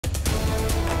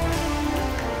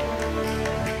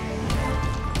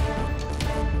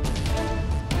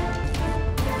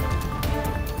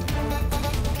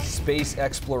Space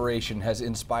exploration has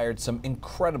inspired some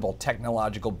incredible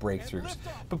technological breakthroughs.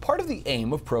 But part of the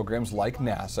aim of programs like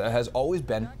NASA has always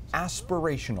been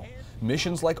aspirational.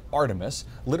 Missions like Artemis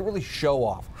literally show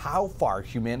off how far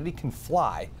humanity can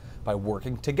fly by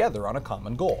working together on a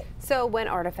common goal. So when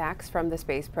artifacts from the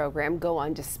space program go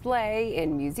on display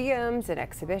in museums and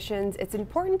exhibitions, it's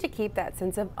important to keep that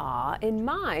sense of awe in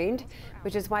mind,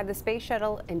 which is why the Space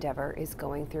Shuttle Endeavour is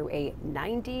going through a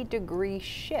 90-degree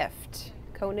shift.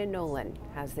 Conan Nolan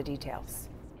has the details.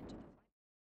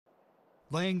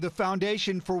 Laying the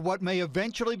foundation for what may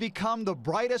eventually become the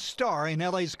brightest star in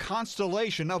LA's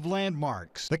constellation of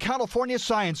landmarks. The California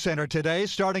Science Center today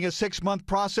starting a 6-month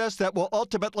process that will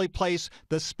ultimately place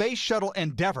the Space Shuttle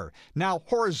Endeavour, now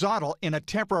horizontal in a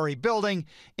temporary building,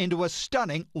 into a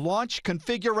stunning launch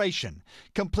configuration,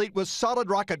 complete with solid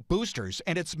rocket boosters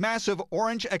and its massive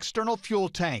orange external fuel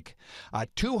tank. A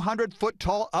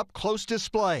 200-foot-tall up-close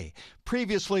display,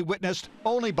 previously witnessed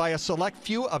only by a select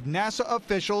few of NASA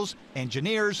officials,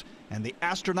 engineers, and the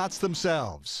astronauts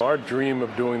themselves. Our dream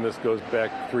of doing this goes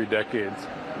back 3 decades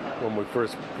when we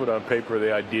first put on paper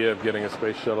the idea of getting a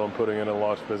space shuttle and putting it in a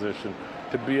launch position.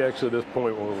 To be actually at this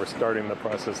point where we're starting the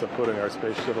process of putting our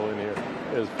space shuttle in here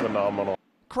is phenomenal.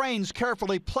 Cranes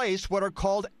carefully place what are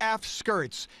called aft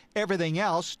skirts, everything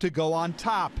else to go on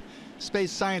top.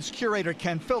 Space science curator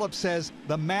Ken Phillips says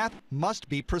the math must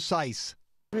be precise.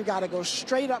 We got to go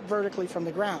straight up vertically from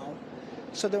the ground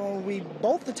so that when we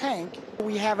bolt the tank,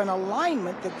 we have an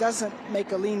alignment that doesn't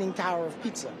make a leaning tower of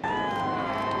pizza.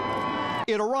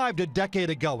 It arrived a decade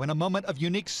ago in a moment of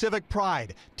unique civic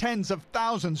pride. Tens of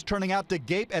thousands turning out to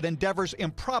gape at Endeavour's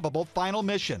improbable final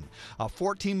mission, a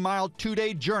 14-mile,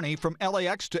 2-day journey from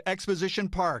LAX to Exposition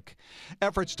Park.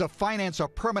 Efforts to finance a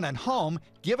permanent home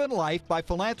given life by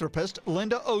philanthropist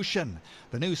Linda Ocean,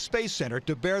 the new space center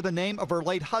to bear the name of her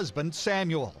late husband,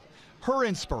 Samuel. Her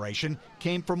inspiration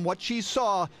came from what she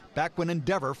saw back when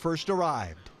Endeavour first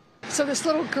arrived. So this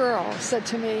little girl said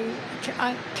to me,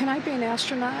 can I be an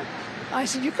astronaut? I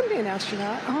said, you can be an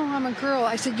astronaut. Oh, I'm a girl.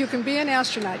 I said, you can be an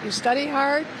astronaut. You study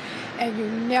hard and you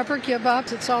never give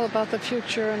up. It's all about the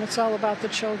future and it's all about the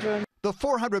children. The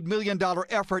 $400 million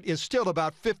effort is still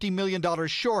about $50 million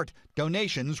short.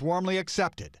 Donations warmly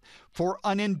accepted for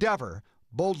an Endeavour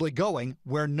boldly going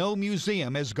where no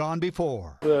museum has gone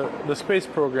before. The space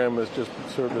program has just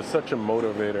served as such a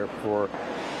motivator for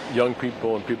young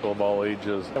people and people of all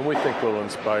ages, and we think will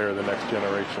inspire the next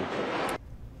generation.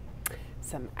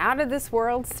 Some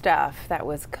out-of-this-world stuff. That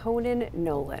was Conan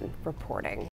Nolan reporting.